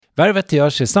Värvet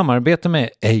görs i samarbete med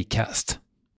Acast.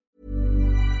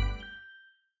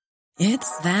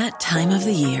 It's that time of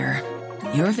the year.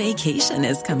 Your vacation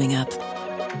is coming up.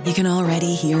 You can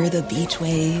already hear the beach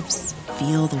waves,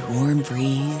 feel the warm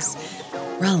breeze,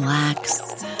 relax,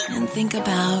 and think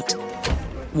about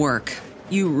work.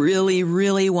 You really,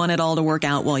 really want it all to work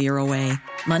out while you're away.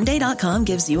 Monday.com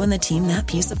gives you and the team that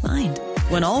peace of mind.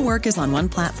 When all work is on one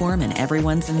platform and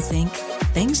everyone's in sync,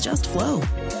 things just flow.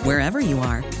 Wherever you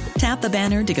are, tap the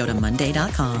banner to go to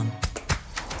Monday.com.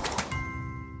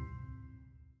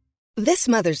 This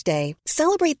Mother's Day,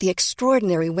 celebrate the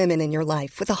extraordinary women in your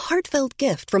life with a heartfelt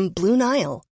gift from Blue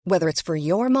Nile. Whether it's for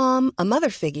your mom, a mother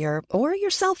figure, or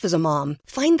yourself as a mom,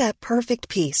 find that perfect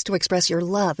piece to express your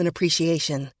love and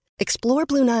appreciation. Explore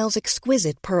Blue Nile's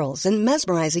exquisite pearls and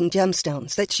mesmerizing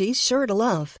gemstones that she's sure to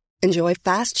love. Enjoy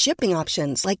fast shipping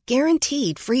options like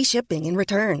guaranteed free shipping and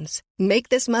returns. Make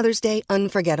this Mother's Day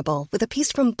unforgettable with a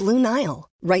piece from Blue Nile.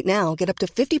 Right now, get up to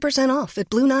 50% off at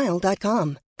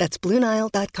BlueNile.com. That's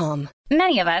BlueNile.com.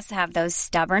 Many of us have those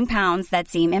stubborn pounds that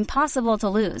seem impossible to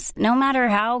lose, no matter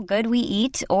how good we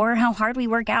eat or how hard we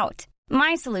work out.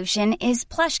 My solution is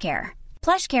PlushCare.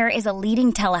 PlushCare is a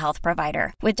leading telehealth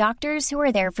provider with doctors who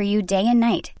are there for you day and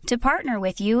night to partner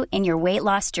with you in your weight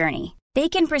loss journey. They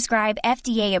can prescribe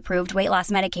FDA-approved weight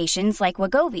loss medications like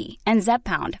Wegovy and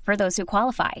Zepbound for those who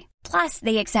qualify. Plus,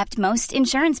 they accept most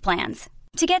insurance plans.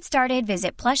 To get started,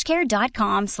 visit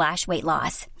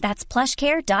plushcare.com/weightloss. That's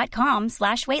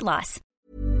plushcare.com/weightloss.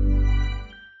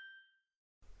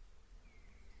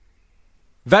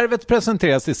 Värvet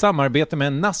presenteras i samarbete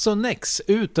med Nasonex,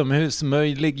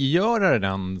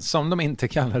 utomhusmöjliggöraren, som de inte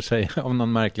kallar sig av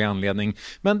någon märklig anledning.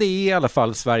 Men det är i alla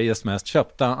fall Sveriges mest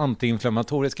köpta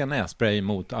antiinflammatoriska nässpray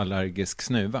mot allergisk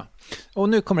snuva. Och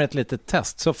nu kommer ett litet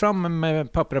test, så fram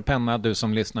med papper och penna du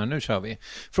som lyssnar, nu kör vi.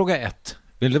 Fråga 1.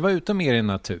 Vill du vara ute mer i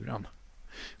naturen?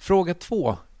 Fråga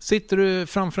 2. Sitter du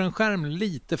framför en skärm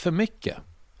lite för mycket?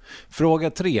 Fråga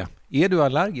 3. Är du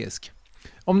allergisk?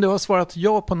 Om du har svarat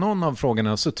ja på någon av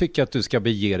frågorna så tycker jag att du ska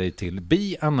bege dig till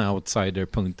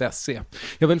beanoutsider.se.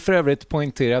 Jag vill för övrigt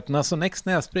poängtera att Nasonex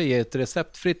nässpray är ett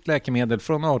receptfritt läkemedel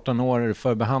från 18 år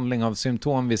för behandling av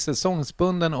symptom vid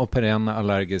säsongsbunden och perenn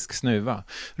allergisk snuva.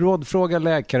 Rådfråga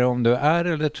läkare om du är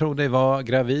eller tror dig vara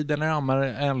gravid eller ammar,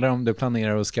 eller om du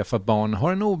planerar att skaffa barn,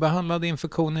 har en obehandlad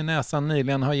infektion i näsan,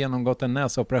 nyligen har genomgått en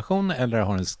näsoperation eller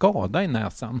har en skada i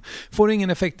näsan. Får ingen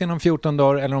effekt inom 14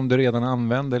 dagar eller om du redan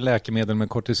använder läkemedel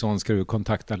med kortison ska du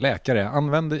kontakta läkare.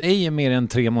 Använd ej mer än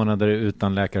 3 månader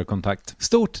utan läkarkontakt.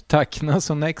 Stort tack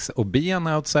Nasonex och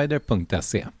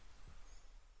beanoutsider.se.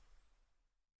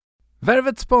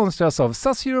 Värvet sponsras av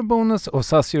SAS Eurobonus och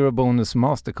SAS Eurobonus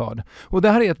Mastercard. Och det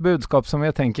här är ett budskap som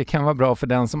jag tänker kan vara bra för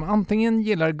den som antingen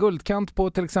gillar guldkant på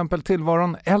till exempel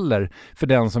tillvaron eller för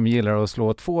den som gillar att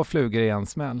slå 2 flugor i en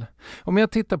smäll. Om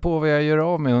jag tittar på vad jag gör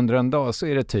av med under en dag så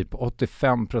är det typ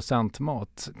 85%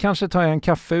 mat. Kanske tar jag en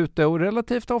kaffe ute och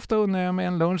relativt ofta unnar jag mig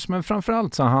en lunch, men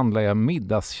framförallt så handlar jag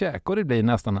middagskäk och det blir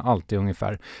nästan alltid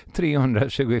ungefär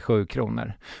 327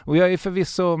 kronor. Och jag är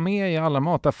förvisso med i alla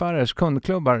mataffärers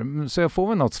kundklubbar så jag får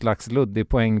väl något slags luddig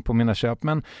poäng på mina köp,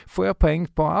 men får jag poäng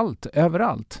på allt,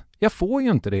 överallt? Jag får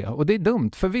ju inte det och det är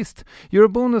dumt, för visst,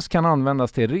 Eurobonus kan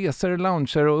användas till resor,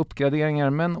 lounger och uppgraderingar,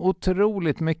 men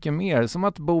otroligt mycket mer, som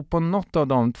att bo på något av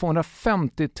de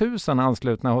 250 000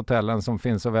 anslutna hotellen som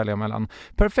finns att välja mellan.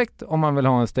 Perfekt om man vill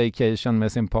ha en staycation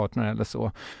med sin partner eller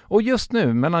så. Och just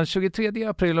nu, mellan 23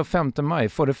 april och 5 maj,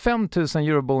 får du 5 000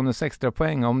 Eurobonus extra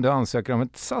poäng om du ansöker om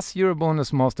ett SAS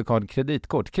Eurobonus Mastercard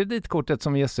kreditkort. Kreditkortet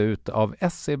som ges ut av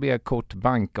SEB Kort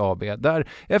Bank AB, där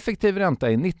effektiv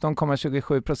ränta är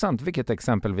 19,27%. Vilket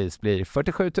exempelvis blir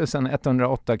 47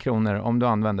 108 kronor om du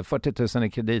använder 40 000 i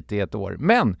kredit i ett år.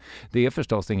 Men det är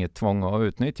förstås inget tvång att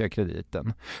utnyttja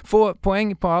krediten. Få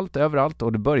poäng på allt överallt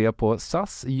och du börjar på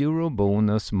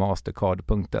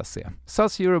saseurobonusmastercard.se.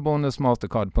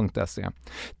 saseurobonusmastercard.se.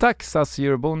 Tack SAS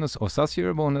Eurobonus och SAS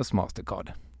Eurobonus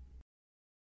Mastercard.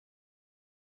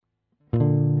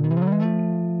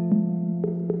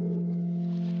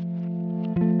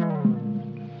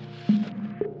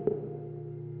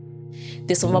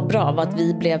 Det som var bra var att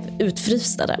vi blev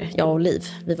utfrysta där, jag och Liv.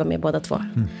 Vi var med båda två.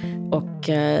 Och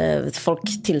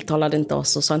folk tilltalade inte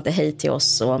oss och sa inte hej till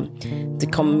oss. Och det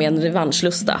kom med en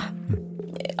revanschlusta.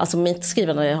 Alltså mitt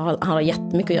skrivande har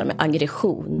jättemycket att göra med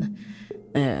aggression.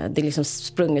 Det är liksom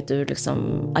sprunget ur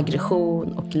liksom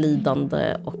aggression och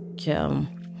lidande och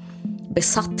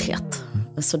besatthet.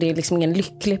 Så det är liksom ingen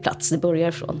lycklig plats det börjar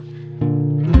ifrån.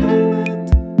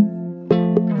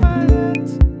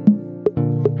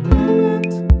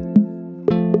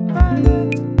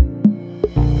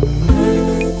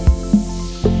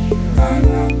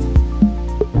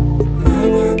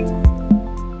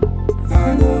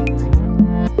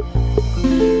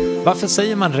 Varför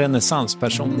säger man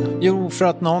renässansperson? Jo, för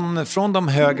att någon från de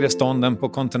högre stånden på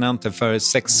kontinenten för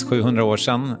 600-700 år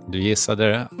sedan, du gissade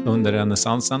det, under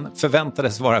renässansen,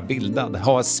 förväntades vara bildad,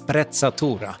 ha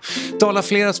sprezzatura, tala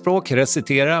flera språk,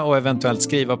 recitera och eventuellt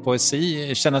skriva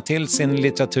poesi, känna till sin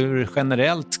litteratur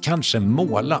generellt, kanske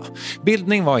måla.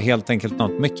 Bildning var helt enkelt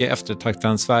något mycket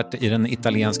eftertraktansvärt i den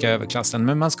italienska överklassen,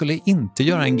 men man skulle inte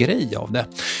göra en grej av det.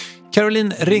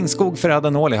 Caroline Ringskog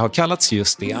Ferrada-Noli har kallats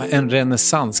just det, en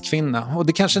renässanskvinna. Och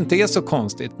det kanske inte är så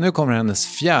konstigt. Nu kommer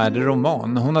hennes 4:e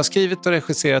roman. Hon har skrivit och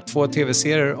regisserat 2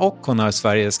 tv-serier och hon har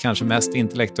Sveriges kanske mest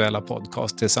intellektuella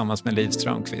podcast tillsammans med Liv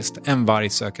Strömquist. En varg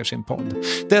söker sin podd.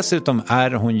 Dessutom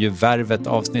är hon ju Värvet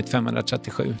avsnitt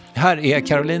 537. Här är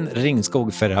Caroline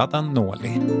Ringskog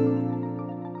Ferrada-Noli.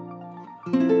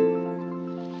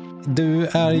 Du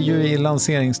är ju i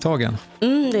lanseringstagen.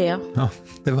 Det är jag. Ja,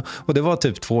 det var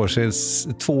typ 2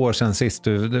 år sedan sist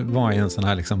du var i en sån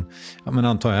här liksom, ja, men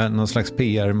antar jag, någon slags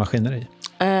PR-maskineri.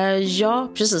 Ja,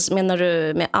 precis. Menar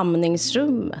du med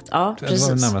amningsrummet? Ja, precis.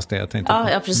 Det var närmast det jag tänkte på.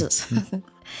 Ja, precis.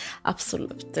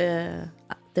 Absolut,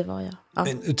 det var jag. Ja.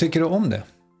 Tycker du om det?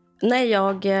 Nej,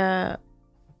 jag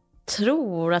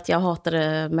tror att jag hatar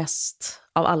det mest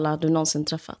av alla du någonsin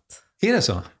träffat. Är det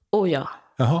så? Oh ja.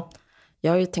 Jaha.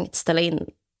 Jag har ju tänkt ställa in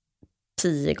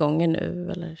 10 gånger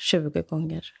nu, eller 20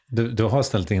 gånger. Du har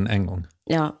ställt in en gång?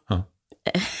 Ja.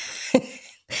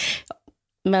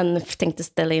 Men tänkte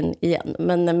ställa in igen.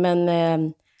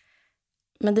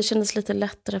 Men det kändes lite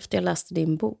lättare efter jag läste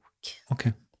din bok.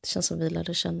 Okay. Det känns som vi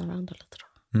lärde känna varandra lite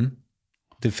då. Mm.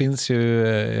 Det finns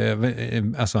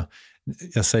ju, alltså,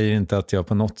 jag säger inte att jag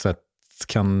på något sätt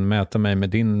kan mäta mig med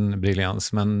din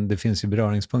briljans, men det finns ju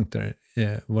beröringspunkter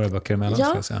i våra böcker emellan. Ja,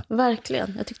 ska jag säga.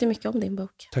 Verkligen. Jag tyckte mycket om din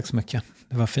bok. Tack så mycket.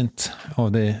 Det var fint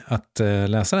av dig att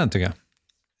läsa den, tycker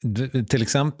jag. Till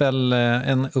exempel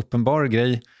en uppenbar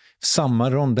grej, samma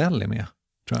rondell är med,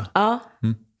 tror jag.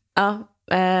 Ja,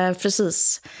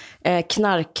 precis.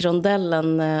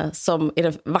 Knarkrondellen som är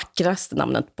det vackraste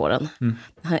namnet på den.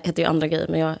 Den heter ju andra grejer,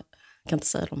 men jag kan inte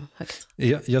säga dem högt.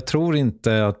 Jag tror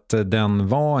inte att den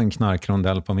var en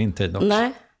knarkrondell på min tid dock.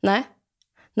 Nej.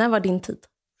 När var din tid?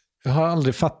 Jag har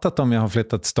aldrig fattat om jag har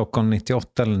flyttat till Stockholm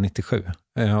 98 eller 97.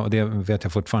 Och det vet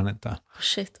jag fortfarande inte.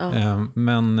 Shit, ja.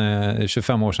 Men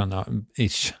 25 år sedan,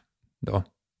 ish, då.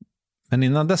 Men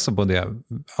innan dess så bodde jag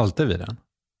alltid vid den.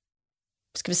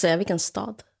 Ska vi säga vilken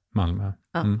stad? Malmö.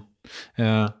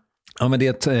 Ja. Ja, men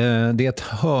det är ett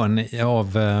hörn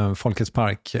av Folkets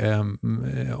park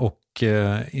och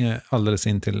alldeles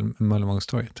in till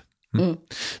Möllevångstorget.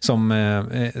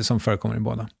 Som förekommer i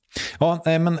båda. Ja,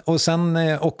 men och sen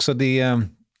också det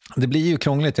blir ju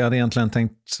krångligt. Jag hade egentligen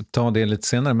tänkt ta det lite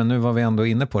senare, men nu var vi ändå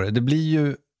inne på det. Det blir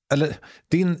ju, eller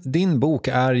din bok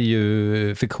är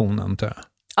ju fiktionen, tror jag.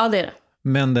 Ja, det är det.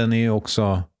 Men den är ju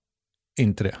också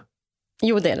inte det.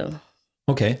 Jo, det är den.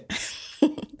 Okej.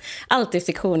 Allt är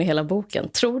fiktion i hela boken,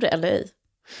 tror det eller ej.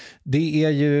 Det är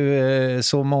ju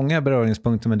så många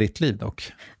beröringspunkter med ditt liv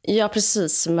dock. Ja,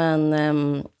 precis.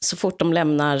 Men så fort de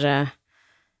lämnar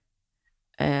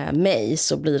mig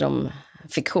så blir de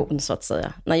fiktion, så att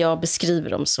säga. När jag beskriver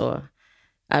dem så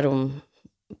är de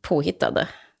påhittade.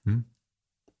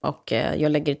 Och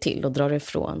jag lägger till och drar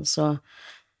ifrån. Så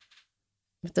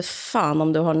vet du fan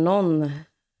om du har någon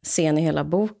scen i hela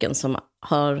boken som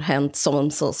har hänt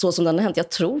så som den har hänt. Jag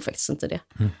tror faktiskt inte det.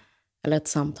 Eller ett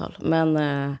samtal. Men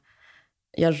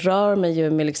jag rör mig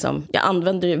ju med liksom, jag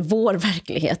använder ju vår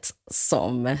verklighet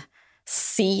som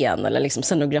scen eller liksom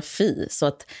scenografi. Så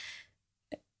att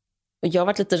jag har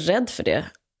varit lite rädd för det.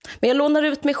 Men jag lånar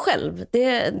ut mig själv. Det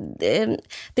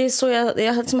är så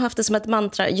jag har liksom haft det som ett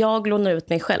mantra. Jag lånar ut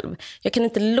mig själv. Jag kan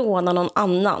inte låna någon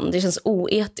annan. Det känns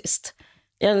oetiskt.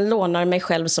 Jag lånar mig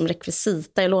själv som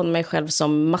rekvisita. Jag lånar mig själv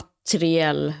som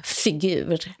materiell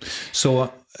figur. Så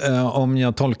om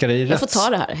jag tolkar dig rätt... Jag får ta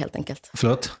det här helt enkelt.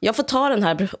 Förlåt? Jag får ta den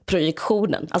här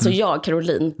projektionen. Alltså jag,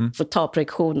 Caroline, får ta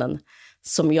projektionen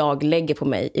som jag lägger på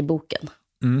mig i boken.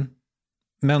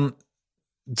 Men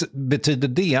betyder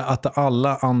det att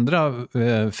alla andra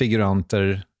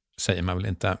figuranter, säger man väl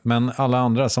inte, men alla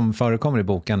andra som förekommer i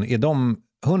boken, är de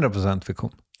 100%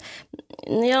 fiktion?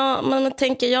 Ja, man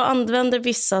tänker, jag använder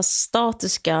vissa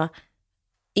statiska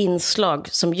inslag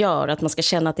som gör att man ska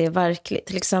känna att det är verkligt.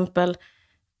 Till exempel,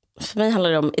 för mig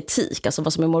handlar det om etik, alltså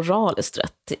vad som är moraliskt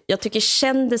rätt. Jag tycker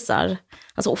kändisar,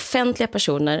 alltså offentliga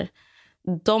personer,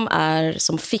 de är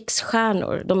som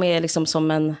fixstjärnor. De är liksom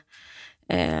som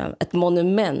ett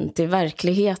monument i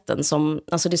verkligheten. Som,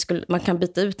 alltså man kan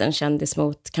byta ut en kändis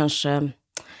mot kanske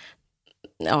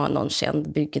någon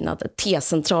känd byggnad.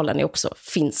 T-centralen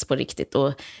finns på riktigt.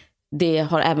 Och det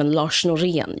har även Lars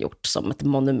Norén gjort som ett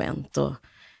monument. Och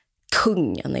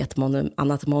kungen är ett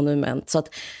annat monument. Så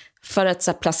att för att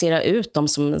så här, placera ut dem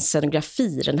som en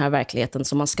scenografi i den här verkligheten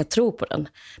så man ska tro på den.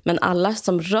 Men alla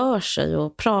som rör sig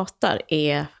och pratar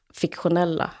är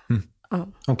fiktionella. Ja.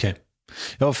 Okej.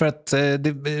 Ja, för att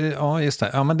ja, just det.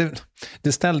 Ja, men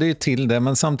det ställde ju till det,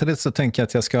 men samtidigt så tänker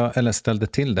jag att eller ställde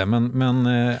till det,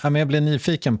 men jag blir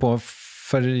nyfiken på,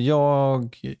 för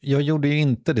jag gjorde ju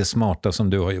inte det smarta som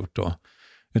du har gjort då,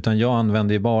 utan jag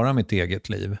använde ju bara mitt eget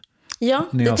liv. Ja,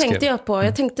 det tänkte jag på.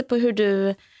 Jag tänkte på hur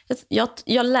du...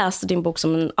 Jag läste din bok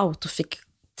som en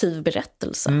autofiktiv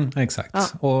berättelse. Exakt.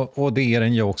 Ja. Och det är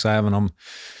den ju också, även om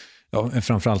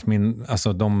framförallt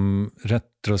de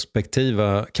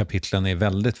retrospektiva kapitlen är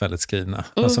väldigt, väldigt skrivna.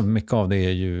 Alltså mycket av det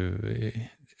är ju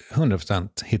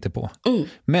 100% hittepå.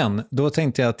 Men då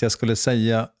tänkte jag att jag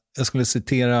skulle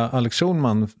citera Alex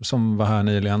Schulman som var här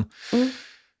nyligen.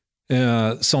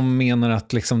 Som menar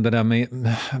att liksom det där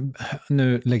med,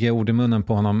 nu lägger jag ord i munnen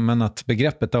på honom, men att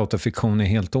begreppet autofiktion är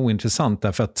helt ointressant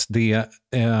därför att det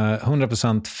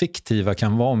 100% fiktiva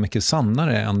kan vara mycket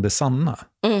sannare än det sanna.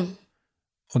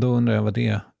 Och då undrar jag vad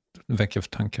det väcker för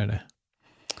tankar det.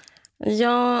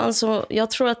 Ja, alltså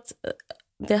jag tror att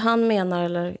det han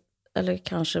menar eller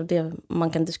kanske det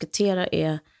man kan diskutera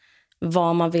är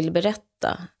vad man vill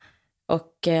berätta.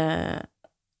 Och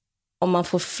om man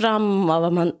får fram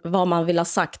vad man vill ha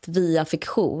sagt via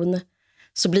fiktion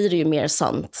så blir det ju mer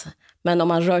sant. Men om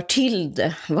man rör till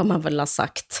det, vad man vill ha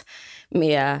sagt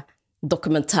med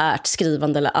dokumentärt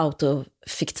skrivande eller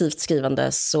autofiktivt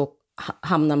skrivande, så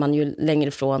hamnar man ju längre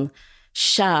ifrån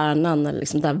kärnan,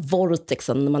 liksom där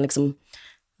vortexen, när man liksom,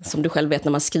 som du själv vet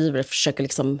när man skriver, försöker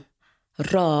liksom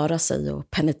röra sig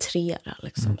och penetrera.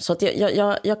 Liksom. Så att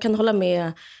jag kan hålla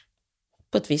med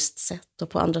på ett visst sätt och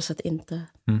på andra sätt inte.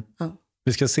 Ja.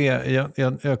 Vi ska se,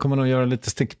 jag kommer nog göra lite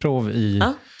stickprov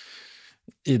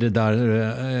i det där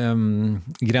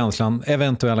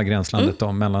eventuella gränslandet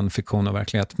då, mellan fiktion och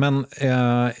verklighhet. Men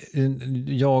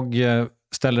jag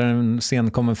ställer en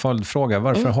senkommen följdfråga.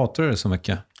 Varför hatar du det så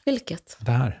mycket? Vilket?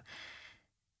 Det här.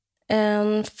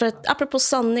 För att apropå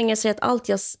sanning, jag säger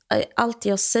att allt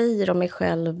jag säger om mig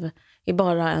själv är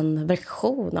bara en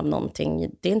version av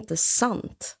någonting. Det är inte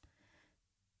sant.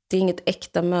 Det är inget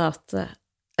äkta möte.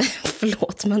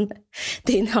 Förlåt, men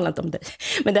det handlar inte om dig.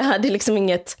 Men det är liksom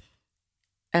inget...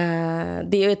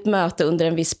 det är ett möte under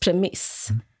en viss premiss.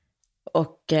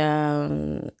 Och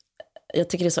jag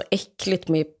tycker det är så äckligt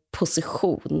med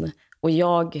position. Och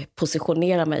jag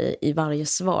positionerar mig i varje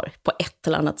svar på ett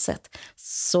eller annat sätt.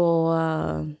 Så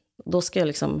då ska jag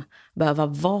liksom behöva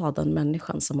vara den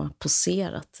människan som har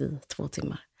poserat i 2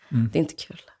 timmar. Det är inte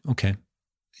kul. Okej.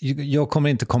 Jag kommer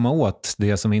inte komma åt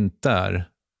det som inte är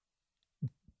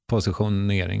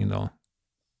positionering då.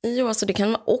 Jo, alltså det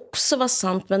kan också vara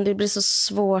sant, men det blir så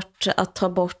svårt att ta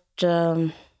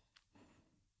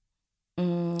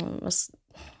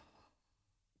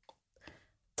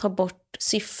bort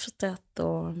syftet,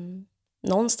 och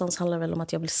någonstans handlar det väl om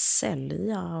att jag vill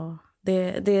sälja, och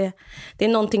det är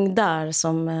någonting där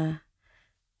som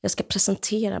jag ska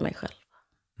presentera mig själv.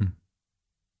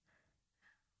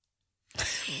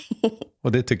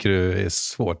 Och det tycker du är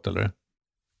svårt, eller?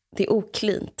 Det är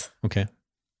oklint. Okej.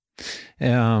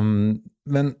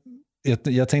 Men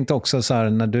jag tänkte också så här,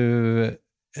 när du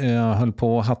höll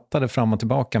på och hattade fram och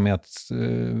tillbaka med att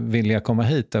vilja komma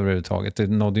hit överhuvudtaget, det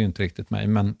nådde ju inte riktigt mig,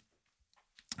 men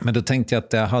då tänkte jag att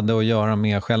det hade att göra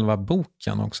med själva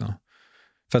boken också.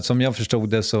 För att som jag förstod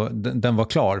det så den var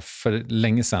klar för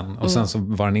länge sedan, och sen så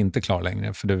var den inte klar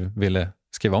längre för du ville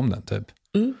skriva om den typ.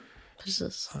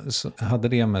 Precis. Så hade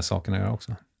det med saken att göra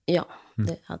också? Ja,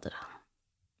 det hade det.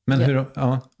 Men hur?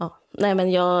 Ja. Nej, men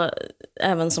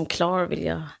även som klar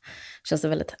känns det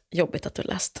väldigt jobbigt att du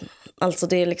läst den. Alltså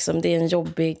det är en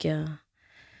jobbig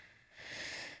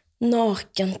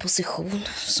naken position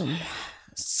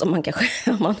som man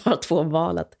kanske, om man har 2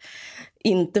 val att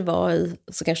inte vara i,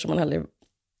 så kanske man hellre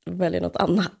väljer något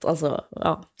annat. Alltså,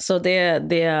 ja. Så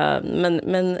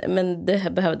men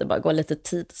det behövde bara gå lite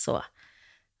tid så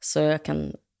jag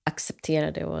kan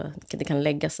acceptera det, och det kan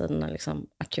lägga sig den här liksom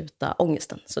akuta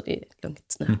ångesten, så det är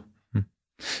lugnt nu.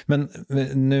 Men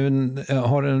nu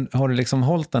har du liksom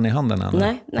hållit den i handen än?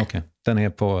 Nej. Okay. Den är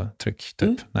på tryck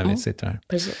typ när vi sitter här.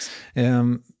 Precis.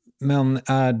 Men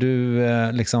är du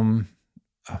liksom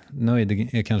nöjd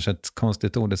är kanske ett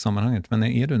konstigt ord i sammanhanget, men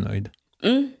är du nöjd?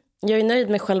 Jag är nöjd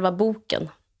med själva boken,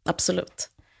 absolut.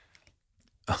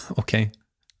 Okej.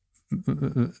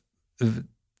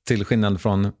 Till skillnad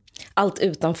från allt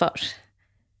utanför.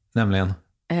 Nämligen?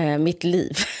 Mitt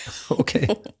liv.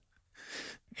 Okej.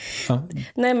 Ja.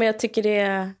 Nej, men jag tycker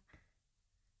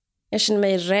jag känner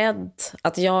mig rädd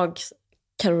att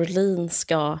Caroline,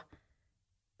 ska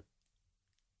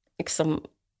liksom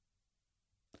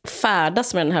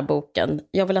färdas med den här boken.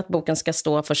 Jag vill att boken ska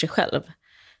stå för sig själv.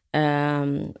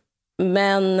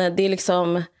 Men det är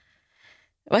liksom,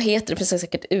 vad heter det? Det finns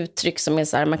säkert uttryck som är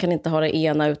så här, man kan inte ha det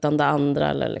ena utan det andra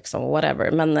eller liksom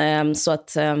whatever. Men så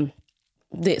att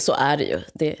så är det ju.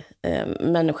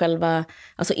 Men själva,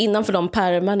 alltså innanför de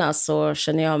pärmarna så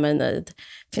känner jag mig nöjd.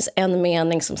 Det finns en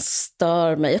mening som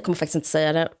stör mig. Jag kommer faktiskt inte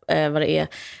säga vad det är.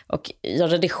 Och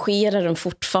jag redigerar den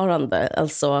fortfarande.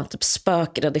 Alltså typ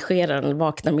spökredigerar den.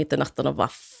 Vaknar mitt i natten och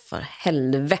vad för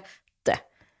helvete.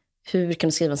 Hur kan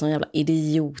du skriva en sån jävla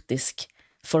idiotisk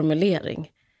formulering?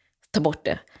 Ta bort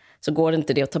det. Så går det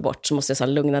inte det att ta bort så måste jag så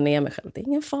här lugna ner mig själv. Det är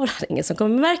ingen fara, det är ingen som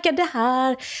kommer märka det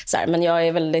här. Så här, men jag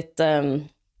är väldigt...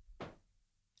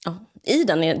 I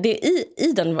den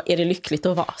är det lyckligt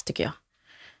att vara, tycker jag.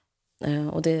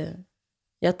 Och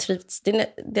jag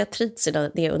trivs i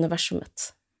det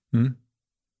universumet. Mm.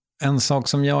 En sak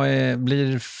som jag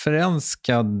blir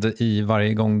förälskad i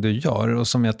varje gång du gör och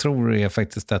som jag tror är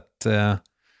faktiskt ett...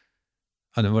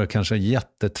 det var kanske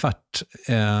jättetvärt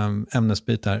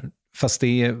ämnesbyte här. Fast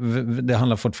det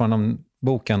handlar fortfarande om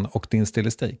boken och din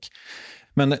stilistik.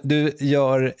 Men du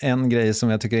gör en grej som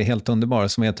jag tycker är helt underbar,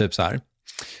 som är typ så här.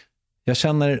 Jag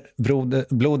känner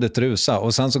blodet rusa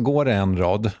och sen så går det en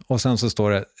rad och sen så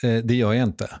står det, det gör jag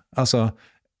inte. Alltså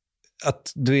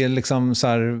att du är liksom så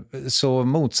här, så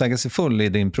motsägelsefull i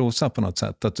din prosa på något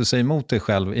sätt. Att du säger emot dig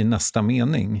själv i nästa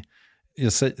mening.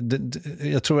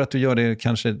 Jag tror att du gör det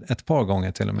kanske ett par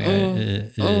gånger till och med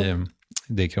i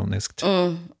Det är kroniskt.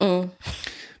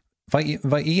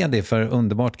 Vad är det för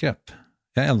underbart grepp?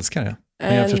 Jag älskar det.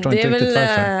 Men jag förstår inte riktigt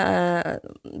varför.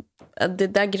 Det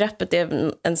där greppet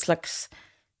är en slags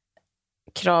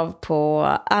krav på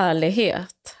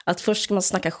ärlighet. Att först ska man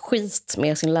snacka skit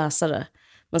med sin läsare.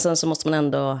 Men sen så måste man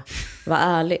ändå vara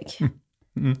ärlig.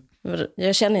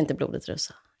 Jag känner inte blodet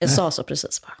rusa. Jag sa så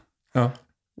precis bara. Ja.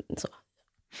 Så.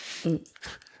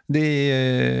 Det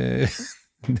är...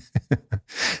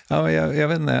 ja, jag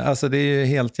vet inte, alltså det är ju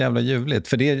helt jävla ljuvligt.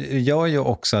 För det gör ju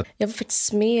också att... Jag var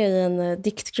faktiskt med i en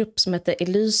diktgrupp som hette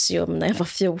Elysium när jag var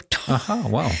 14. Aha,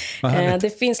 wow. Vad härligt. Det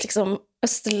finns liksom,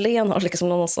 Österlen har liksom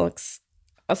någon slags...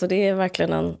 Alltså det är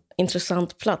verkligen en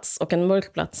intressant plats och en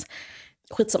mörk plats.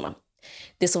 Skitsamma.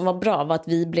 Det som var bra var att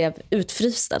vi blev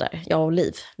utfrysta där, jag och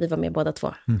Liv. Vi var med båda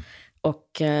två.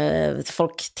 Och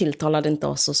folk tilltalade inte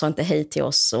oss och sa inte hej till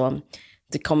oss och...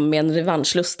 Det kom med en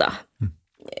revanschlusta.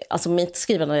 Alltså mitt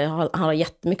skrivande har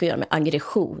jättemycket att göra med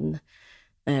aggression.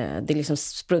 Det är liksom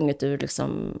sprunget ur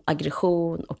liksom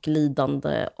aggression och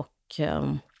lidande och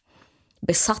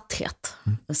besatthet.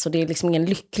 Så det är liksom ingen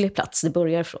lycklig plats det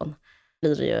börjar från. Det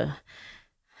blir det ju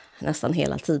nästan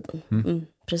hela tiden.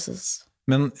 Precis.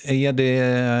 Men är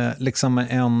det liksom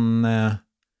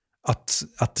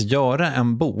att göra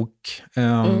en bok,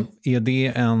 är det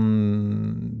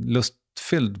en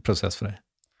lustfylld process för dig?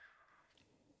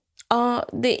 Ja,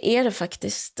 det är det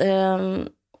faktiskt.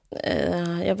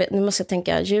 Nu måste jag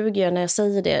tänka, ljuger jag när jag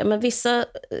säger det? Men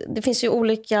det finns ju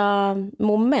olika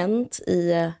moment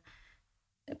i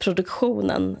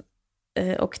produktionen.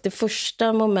 Och det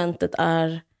första momentet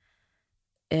är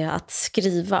att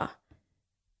skriva.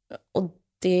 Och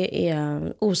det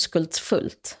är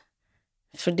oskuldsfullt.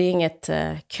 För det är inget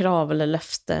krav eller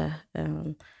löfte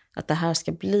att det här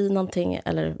ska bli någonting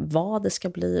eller vad det ska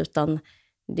bli, utan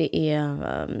det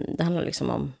handlar liksom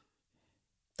om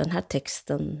den här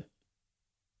texten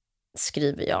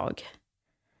skriver jag.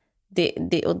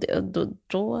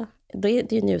 Då är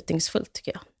det ju njutningsfullt,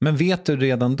 tycker jag. Men vet du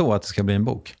redan då att det ska bli en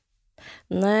bok?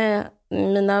 Nej,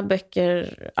 mina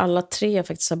böcker, alla tre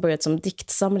faktiskt har börjat som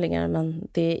diktsamlingar, men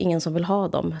det är ingen som vill ha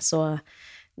dem, så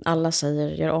alla säger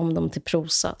gör om dem till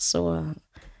prosa,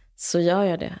 så gör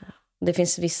jag det. Det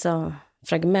finns vissa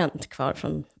fragment kvar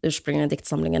från ursprungliga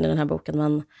diktsamlingen i den här boken,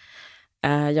 men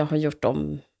jag har gjort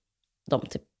om dem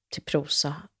till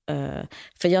prosa.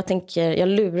 För jag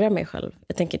lurar mig själv.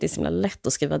 Jag tänker att det är så himla lätt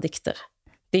att skriva dikter.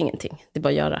 Det är ingenting, det är bara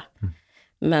att göra.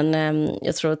 Men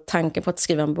jag tror att tanken på att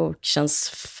skriva en bok känns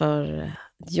för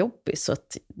jobbig, så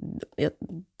att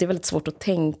det är väldigt svårt att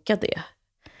tänka det.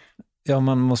 Ja,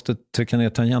 man måste trycka ner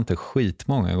tangenter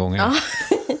skitmånga gånger. Ja.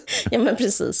 Ja, men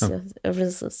precis. Ja,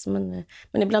 precis. Men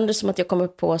ibland är det som att jag kommer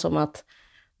på som att,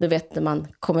 du vet, när man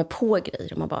kommer på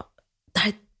grejer och man bara,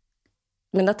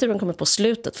 men naturen kommer på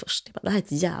slutet först. Det här är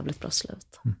ett jävligt bra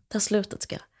slut. Det här slutet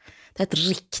det är ett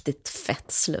riktigt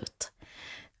fett slut.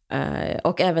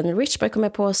 Och även Richberg kommer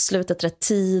på slutet rätt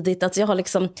tidigt. Att jag har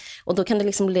liksom, och då kan det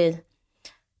liksom bli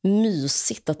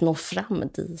mysigt att nå fram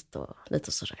dit och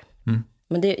lite sådär.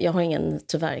 Men jag har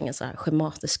tyvärr ingen så här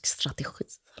schematisk strategi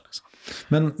eller så.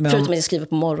 Men förutom att jag skriver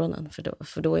på morgonen,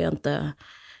 för då är jag inte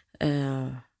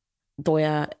då är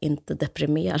jag inte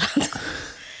deprimerad.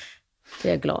 Då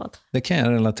är jag glad. Det kan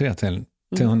jag relatera till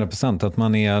 100%, att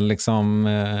man är liksom...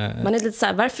 Man är lite så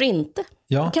här, varför inte?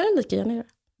 Ja. Det kan du lika gärna göra.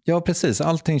 Ja, precis.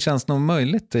 Allting känns nog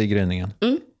möjligt i gryningen.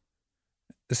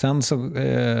 Sen så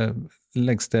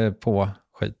läggs det på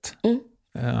skit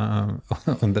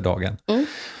under dagen.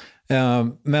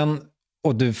 Men,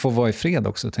 och du får vara i fred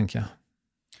också, tänker jag.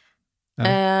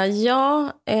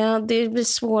 Det blir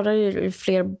svårare ju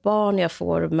fler barn jag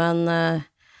får, men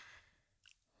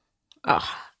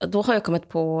då har jag kommit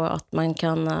på att man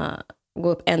kan gå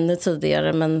upp ännu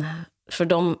tidigare, men för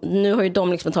dem, nu har ju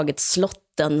de liksom tagit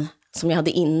slotten som jag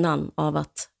hade innan av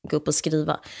att gå upp och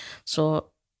skriva, så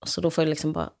då får jag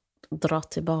liksom bara dra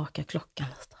tillbaka klockan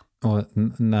lite. Och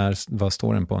vad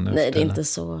står den på nu? Nej, det är inte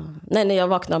så. Nej, jag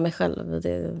vaknar av mig själv.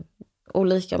 Det är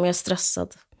olika om jag är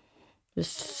stressad.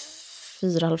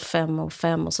 4, 5 och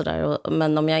 5 och sådär.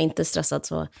 Men om jag inte är stressad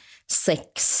så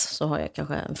 6, så har jag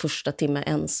kanske en första timme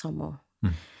ensam. Och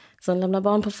sen lämnar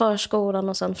barn på förskolan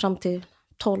och sen fram till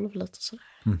 12 lite sådär.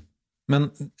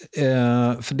 Men,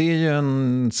 för det är ju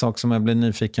en sak som jag blir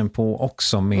nyfiken på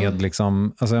också med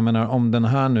liksom, alltså jag menar, om den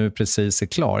här nu precis är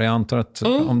klar, jag antar att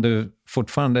om du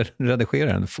fortfarande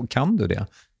redigerar den, kan du det?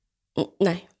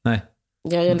 Nej.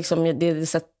 Jag gör liksom,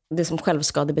 det är som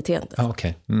självskadebeteende.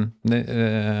 Okej.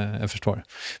 Jag förstår.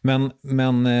 Men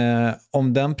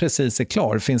om den precis är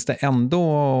klar, finns det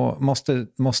ändå,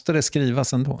 måste det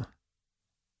skrivas ändå?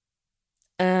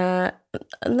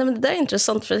 Nej, men det där är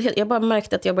intressant, för jag bara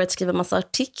märkte att jag börjat skriva massa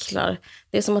artiklar.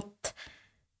 Det är som att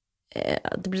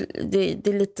det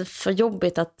är lite för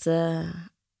jobbigt att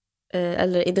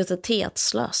eller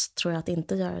identitetslöst, tror jag, att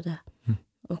inte göra det.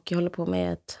 Och jag håller på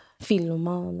med ett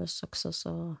filmmanus också,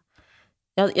 så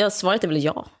jag svaret är väl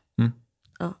ja.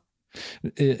 Ja.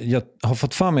 Jag har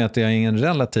fått för mig att jag i en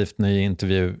relativt ny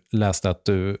intervju läste att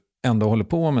du ändå håller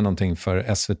på med någonting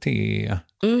för SVT.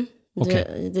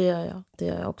 Okay. Det gör jag. Det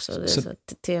gör jag också. Det är så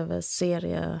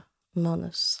tv-serie,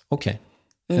 manus. Okej.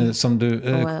 Som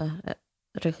du... och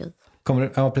regi.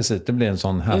 Ja, precis. Det blir en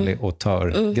sån härlig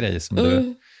autör-grej som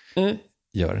du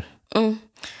gör.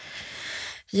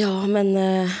 Ja, men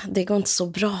det går inte så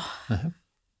bra.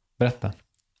 Berätta.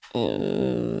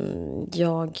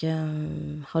 Jag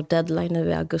har deadline nu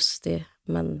i augusti,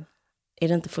 men är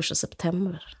det inte 1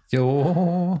 september?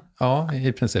 Jo, ja,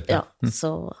 i princip. Ja,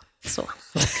 så.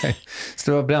 Okay.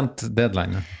 Så du har bränt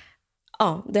deadline?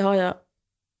 Ja, det har jag.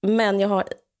 Men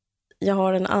jag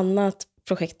har en annat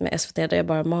projekt med SVT där jag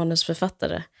bara är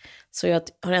manusförfattare. Så jag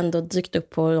har ändå dykt upp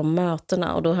på de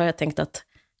mötena, och då har jag tänkt att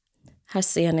här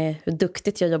ser ni hur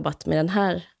duktigt jag jobbat med den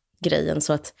här grejen,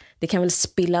 så att det kan väl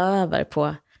spilla över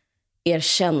på er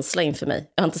känsla inför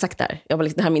mig. Jag har inte sagt det här.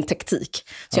 Det här är min taktik.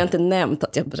 Så jag har inte nämnt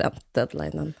att jag bränt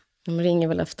deadlinen. De ringer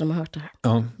väl efter de har hört det här.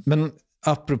 Ja, men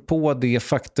apropå det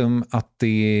faktum att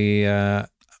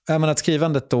att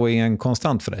skrivandet då är en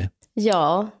konstant för dig.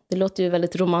 Ja, det låter ju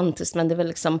väldigt romantiskt, men det är väl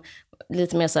liksom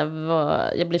lite mer så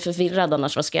här, jag blir förvirrad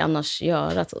annars. Vad ska jag annars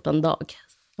göra typ en dag?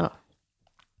 Ja.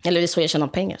 Eller det är så jag tjänar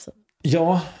pengar. Så.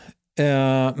 Ja,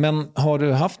 men har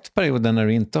du haft perioder när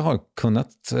du inte har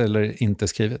kunnat eller inte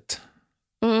skrivit?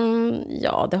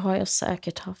 Ja, det har jag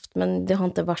säkert haft, men det har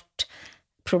inte varit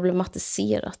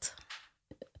problematiserat.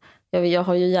 Jag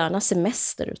har ju gärna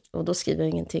semester och då skriver jag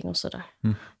ingenting och sådär.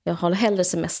 Jag har hellre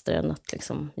semester än att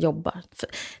liksom jobba.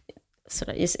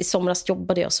 Sådär. I somras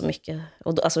jobbade jag så mycket,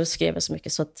 och då, alltså skrev jag så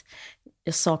mycket, så att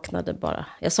jag saknade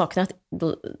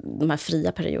de här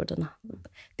fria perioderna.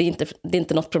 Det är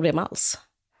inte något problem alls.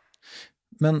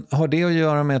 Men har det att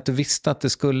göra med att du visste att det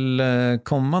skulle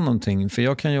komma någonting? För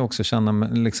jag kan ju också känna,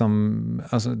 liksom,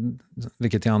 alltså,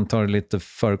 vilket jag antar lite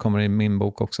förekommer i min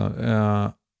bok också,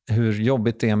 hur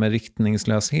jobbigt det är med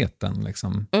riktningslösheten.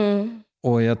 Liksom.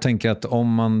 Och jag tänker att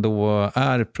om man då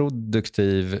är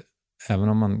produktiv, även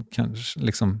om man kanske,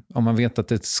 liksom, om man vet att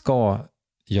det ska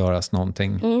göras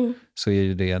någonting, så är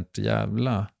ju det ett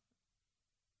jävla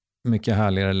mycket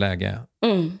härligare läge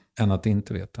än att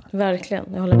inte veta. Verkligen,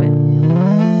 jag håller med.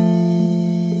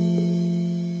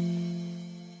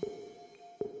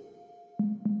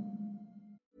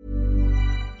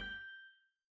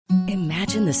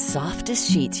 Imagine the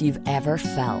softest sheets you've ever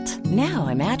felt. Now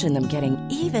imagine them getting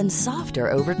even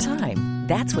softer over time.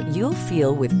 That's what you'll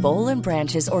feel with Boll &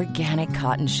 Branch's organic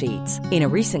cotton sheets. In a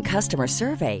recent customer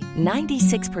survey,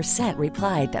 96%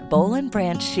 replied that Boll &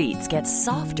 Branch sheets get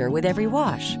softer with every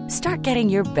wash. Start getting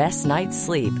your best night's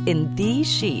sleep in these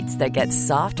sheets that get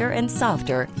softer and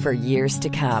softer for years to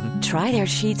come. Try their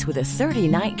sheets with a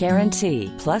 30-night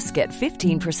guarantee. Plus, get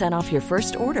 15% off your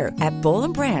first order at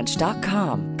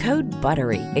bollandbranch.com. Code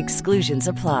BUTTERY. Exclusions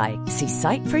apply. See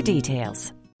site for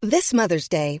details. This Mother's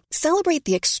Day, celebrate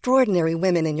the extraordinary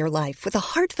women in your life with a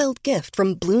heartfelt gift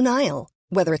from Blue Nile.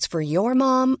 Whether it's for your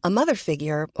mom, a mother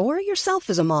figure, or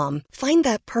yourself as a mom, find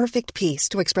that perfect piece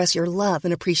to express your love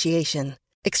and appreciation.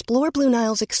 Explore Blue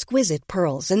Nile's exquisite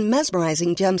pearls and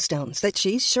mesmerizing gemstones that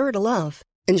she's sure to love.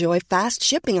 Enjoy fast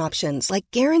shipping options like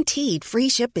guaranteed free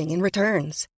shipping and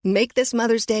returns. Make this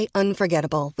Mother's Day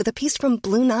unforgettable with a piece from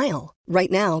Blue Nile.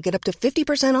 Right now, get up to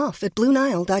 50% off at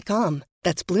BlueNile.com.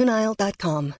 That's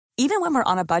BlueNile.com. Even when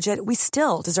we're on a budget, we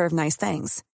still deserve nice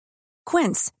things.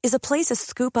 Quince is a place to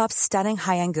scoop up stunning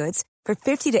high-end goods for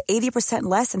 50 to 80%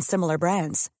 less than similar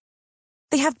brands.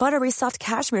 They have buttery soft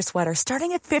cashmere sweaters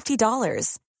starting at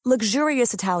 $50,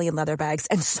 luxurious Italian leather bags,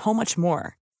 and so much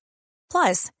more.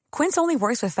 Plus, Quince only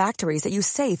works with factories that use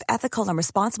safe, ethical, and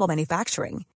responsible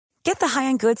manufacturing. Get the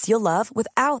high-end goods you'll love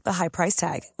without the high price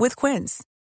tag with Quince.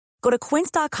 Go to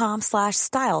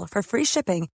quince.com/style for free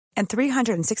shipping and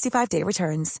 365-day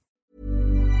returns.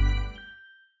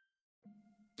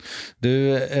 Du,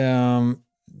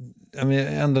 jag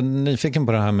är ändå nyfiken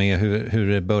på det här med hur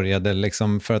det började.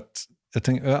 Liksom, för att, jag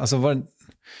tänkte, alltså,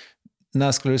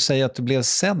 när skulle du säga att du blev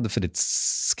sedd för ditt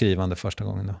skrivande första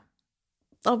gången då?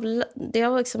 Jag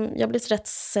blivit rätt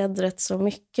sedd rätt så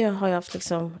mycket. Har jag haft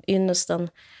liksom ynnesten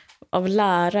av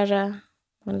lärare.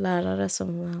 En lärare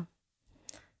som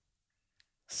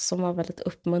var väldigt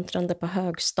uppmuntrande på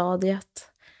högstadiet.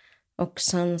 Och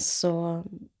sen så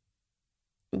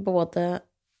både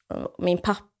min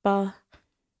pappa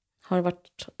har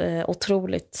varit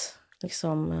otroligt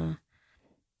liksom,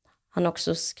 han har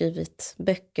också skrivit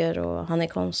böcker och han är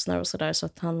konstnär och sådär, så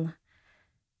att han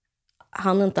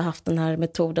har inte haft den här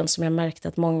metoden som jag märkte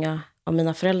att många av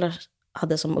mina föräldrar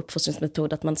hade som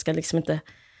uppfostringsmetod, att man ska liksom inte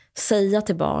säga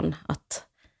till barn att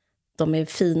de är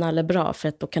fina eller bra, för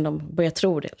att då kan de börja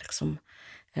tro det liksom.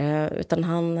 Utan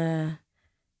han,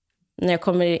 när jag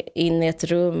kommer in i ett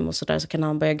rum och sådär, så kan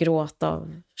han börja gråta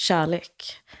av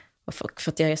kärlek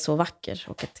för att jag är så vacker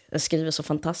och att jag skriver så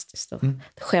fantastiskt. Och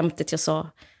skämtet jag sa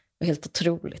var helt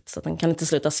otroligt, så att han kan inte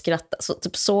sluta skratta. Så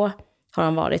typ så har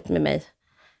han varit med mig,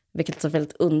 vilket är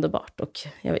väldigt underbart. Och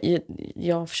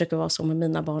jag försöker vara så med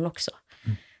mina barn också.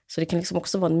 Så det kan liksom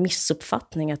också vara en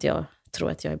missuppfattning att jag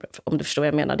tror att jag är bra, om du förstår vad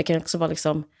jag menar. Det kan också vara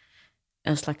liksom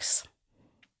en slags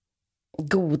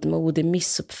godmodig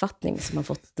missuppfattning som har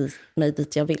fått mig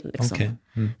dit jag vill. Liksom.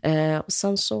 Okay. Och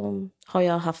sen så har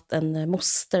jag haft en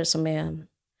moster som är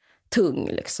tung.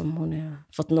 Liksom. Hon har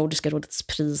fått Nordiska rådets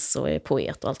pris och är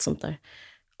poet och allt sånt där.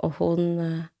 Och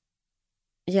hon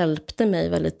hjälpte mig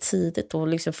väldigt tidigt och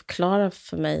liksom förklarade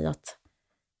för mig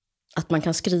att man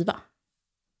kan skriva.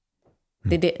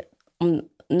 Det är det,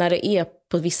 när det är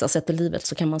på vissa sätt i livet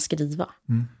så kan man skriva.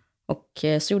 Och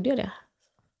så gjorde jag det.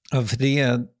 Ja, för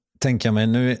det tänker jag mig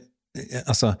nu,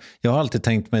 alltså, jag har alltid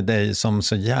tänkt med dig som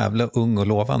så jävla ung och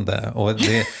lovande, och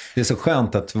det är så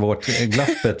skönt att vårt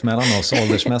glappet mellan oss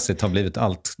åldersmässigt har blivit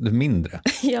allt mindre.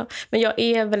 Ja, men jag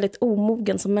är väldigt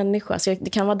omogen som människa, så det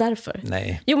kan vara därför.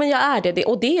 Nej. Jo, men jag är det,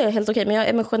 och det är helt okej, men jag är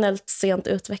emotionellt sent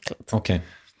utvecklad. Okej.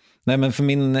 Nej, men för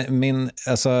min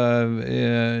alltså,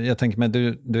 jag tänker mig,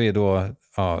 du är då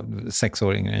 6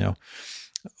 år yngre än jag.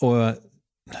 Och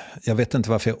jag vet inte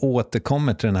varför jag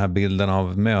återkommer till den här bilden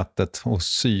av mötet hos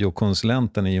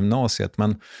syokonsulenten i gymnasiet.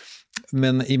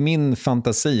 Men i min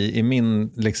fantasi, i min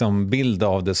liksom bild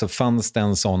av det, så fanns det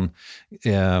en sån,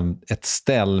 ett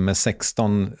ställ med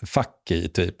 16 fack i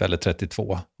typ, eller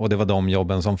 32. Och det var de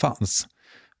jobben som fanns.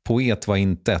 Poet var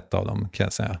inte ett av dem, kan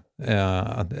jag säga.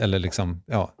 Eller liksom,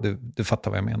 ja, du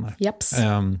fattar vad jag menar. Japs.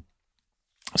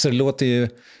 Så det låter ju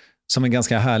som en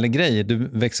ganska härlig grej. Du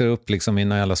växer upp liksom i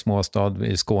en jävla småstad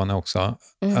i Skåne också.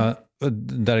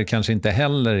 Där det kanske inte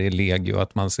heller är legio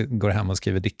att man går hem och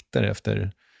skriver dikter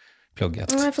efter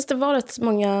plugget. Nej, fast det var rätt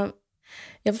många.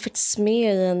 Jag var faktiskt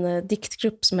med i en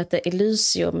diktgrupp som hette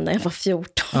Elysium när jag var 14.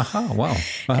 Aha, wow.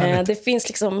 Vad härligt. Det finns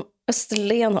liksom,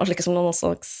 Österlen har liksom någon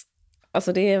slags,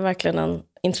 alltså det är verkligen en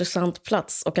intressant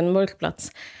plats och en mörk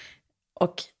plats.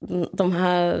 Och de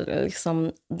här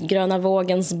liksom gröna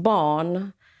vågens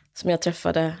barn som jag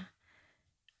träffade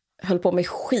höll på med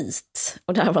skit.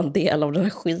 Och det här var en del av den här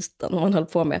skiten man höll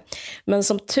på med. Men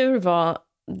som tur var,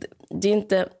 det är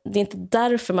inte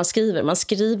därför man skriver. Man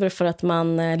skriver för att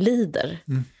man lider.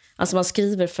 Alltså man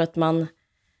skriver för att man...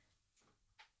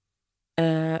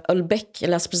 Ölbeck, jag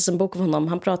läste precis en bok av honom,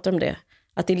 han pratar om det.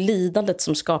 Att det är lidandet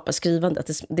som skapar skrivandet.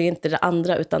 Det är inte det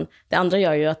andra, utan det andra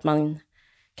gör ju att man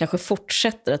kanske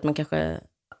fortsätter, att man kanske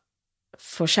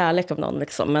får kärlek av någon.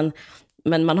 Liksom.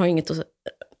 Men man har inget att...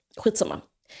 Skitsamma.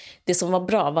 Det som var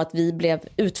bra var att vi blev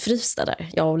utfrysta där,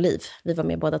 jag och Liv. Vi var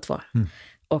med båda två.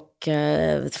 Och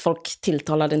folk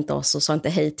tilltalade inte oss och sa inte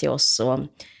hej till oss. Och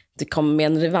det kom med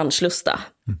en revanschlusta.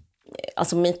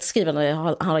 Alltså mitt skrivande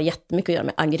har jättemycket att göra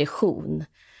med aggression.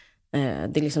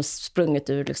 Det är liksom sprunget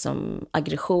ur liksom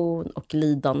aggression och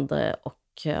lidande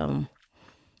och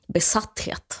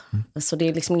besatthet. Så det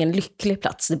är liksom ingen lycklig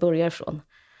plats det börjar ifrån.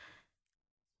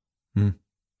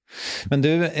 Men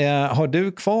du, har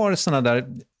du kvar såna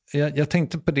där... Jag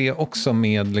tänkte på det också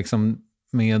med...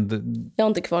 Jag har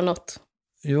inte kvar något.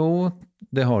 Jo,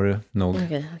 det har du nog.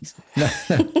 Okay.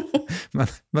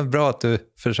 men bra att du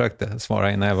försökte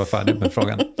svara innan jag var färdig med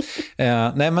frågan.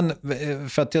 Nej, men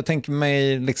för att jag tänker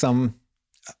mig liksom...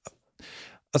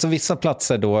 Alltså vissa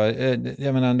platser då,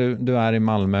 jag menar du är i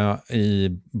Malmö i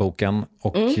boken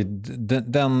och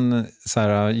den så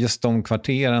här, just de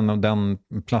kvarteren och den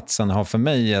platsen har för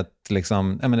mig ett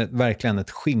liksom, jag menar, verkligen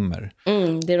ett skimmer.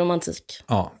 Det är romantik.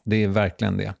 Ja, det är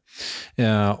verkligen det.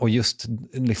 Och just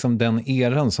liksom den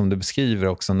eran som du beskriver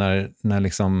också när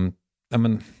liksom,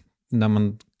 när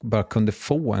man bara kunde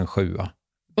få en 7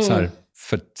 så här,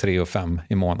 för 3 5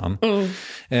 i månaden.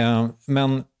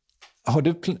 Men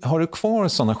har du kvar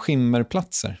sådana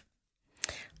skimmerplatser?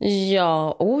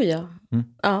 Ja, ja.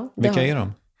 Ja, vilka är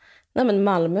de? Nej, men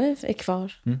Malmö är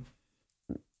kvar.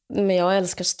 Men jag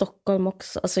älskar Stockholm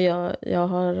också. Alltså jag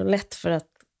har lätt för att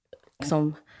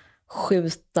liksom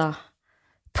skjuta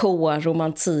på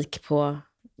romantik på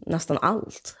nästan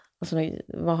allt. Alltså,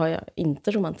 vad har jag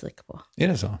inte romantik på? Är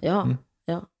det så? Ja,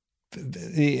 ja.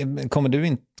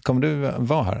 Kommer du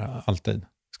vara här alltid?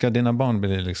 Ska dina barn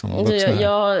bli liksom vuxna?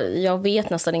 Jag vet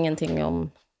nästan ingenting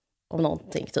om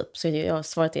någonting typ. Så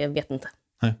svaret är jag vet inte.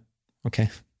 Nej,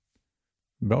 okej.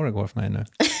 Bra det går för mig nu.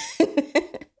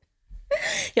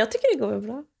 Jag tycker det går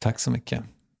bra. Tack så mycket.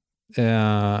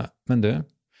 Men du,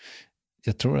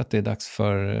 jag tror att det är dags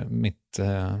för mitt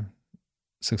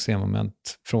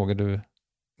succémoment. Frågor du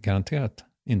garanterat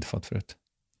inte fått förut.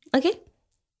 Okej.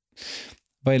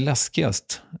 Vad är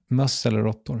läskigast? Möss eller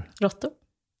råttor? Råttor.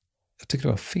 Jag tycker det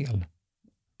var fel.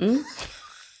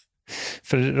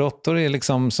 För råttor är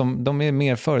liksom de är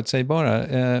mer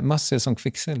förutsägbara. Möss är som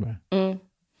kvicksilver.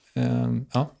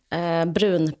 Ja.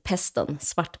 Brunpesten,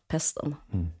 svartpesten.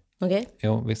 Okej?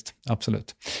 Ja, visst.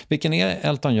 Absolut. Vilken är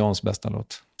Elton Johns bästa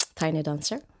låt? Tiny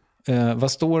Dancer.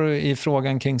 Vad står i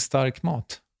frågan kring stark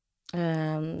mat?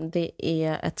 Det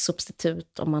är ett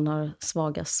substitut om man har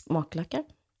svaga smaklökar.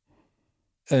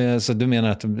 Så du menar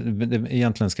att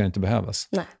egentligen ska det inte behövas?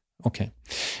 Nej. Okej.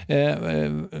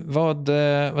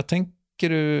 Vad tänker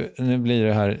du, nu blir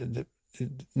det här,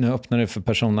 nu öppnar du för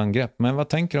personangrepp, men vad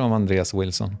tänker du om Andreas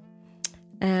Wilson?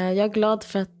 Jag är glad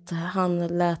för att han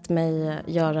lät mig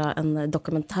göra en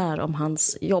dokumentär om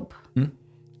hans jobb.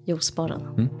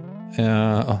 Juicebaren.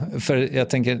 För jag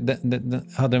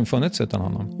tänker, hade den funnits utan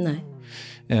honom? Nej.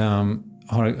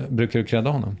 Brukar du credda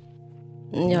honom?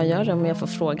 Jag gör det om jag får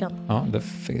frågan. Ja,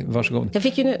 varsågod. Jag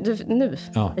fick ju nu.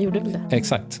 Ja. Jag gjorde väl det.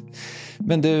 Exakt.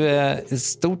 Men du,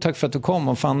 stort tack för att du kom.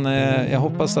 Och fan, jag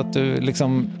hoppas att du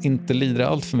liksom inte lider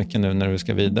allt för mycket nu när du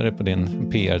ska vidare på din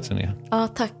PR-turné. Ja,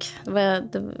 tack. Det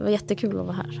var jättekul att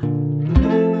vara här.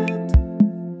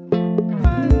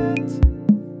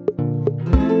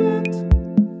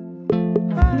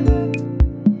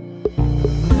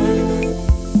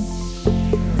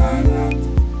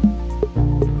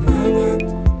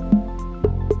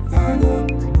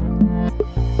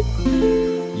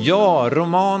 Ja,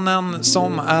 romanen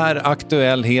som är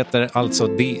aktuell heter alltså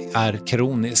Det är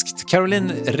kroniskt.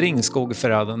 Caroline Ringskog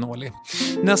Ferrada-Noli.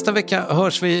 Nästa vecka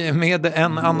hörs vi med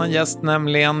en annan gäst,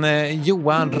 nämligen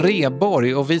Johan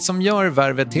Rheborg. Och vi som gör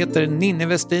värvet heter Ninni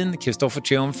Westin, Kristoffer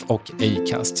Triumf och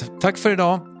Acast. Tack för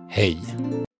idag. Hej!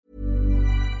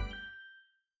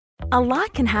 A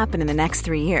lot can happen in the next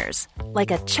 3 years.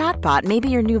 Like a chatbot may be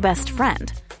your new best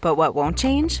friend. But what won't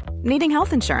change? Needing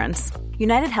health insurance.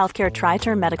 United Healthcare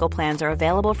Tri-Term Medical Plans are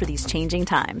available for these changing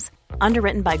times.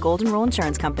 Underwritten by Golden Rule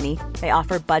Insurance Company, they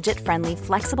offer budget-friendly,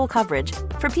 flexible coverage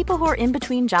for people who are in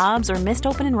between jobs or missed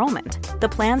open enrollment. The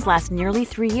plans last nearly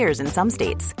 3 years in some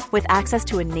states, with access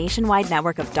to a nationwide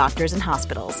network of doctors and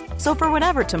hospitals. So for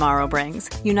whatever tomorrow brings,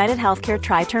 United Healthcare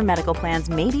Tri-Term Medical Plans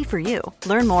may be for you.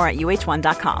 Learn more at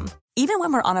uh1.com. Even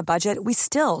when we're on a budget, we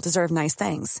still deserve nice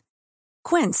things.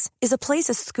 Quince is a place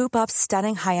to scoop up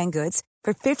stunning high-end goods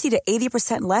for 50 to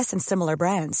 80% less than similar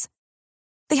brands.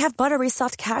 They have buttery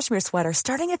soft cashmere sweaters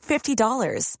starting at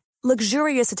 $50,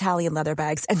 luxurious Italian leather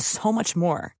bags, and so much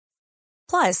more.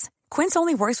 Plus, Quince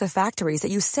only works with factories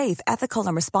that use safe, ethical,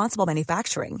 and responsible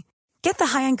manufacturing. Get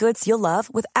the high-end goods you'll love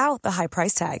without the high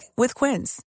price tag with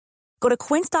Quince. Go to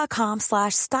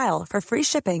quince.com/style for free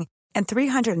shipping and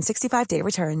 365-day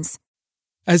returns.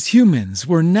 As humans,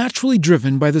 we're naturally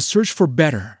driven by the search for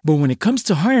better. But when it comes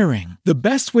to hiring, the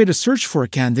best way to search for a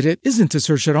candidate isn't to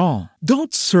search at all.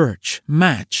 Don't search,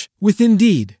 match with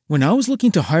Indeed. When I was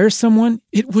looking to hire someone,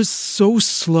 it was so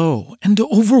slow and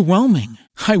overwhelming.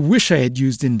 I wish I had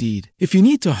used Indeed. If you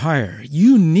need to hire,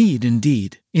 you need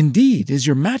Indeed. Indeed is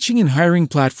your matching and hiring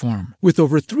platform with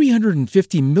over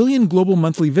 350 million global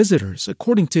monthly visitors,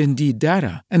 according to Indeed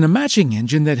data, and a matching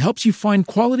engine that helps you find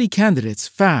quality candidates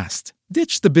fast.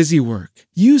 Ditch the busy work.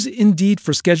 Use Indeed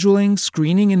for scheduling,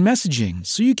 screening, and messaging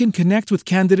so you can connect with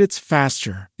candidates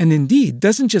faster. And Indeed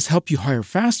doesn't just help you hire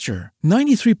faster.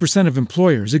 93% of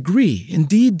employers agree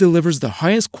Indeed delivers the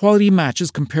highest quality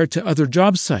matches compared to other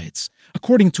job sites,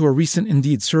 according to a recent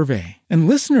Indeed survey. And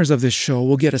listeners of this show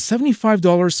will get a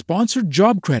 $75 sponsored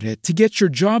job credit to get your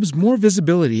jobs more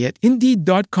visibility at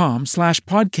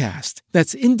Indeed.com/podcast.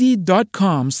 That's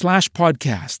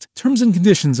Indeed.com/podcast. Terms and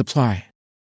conditions apply.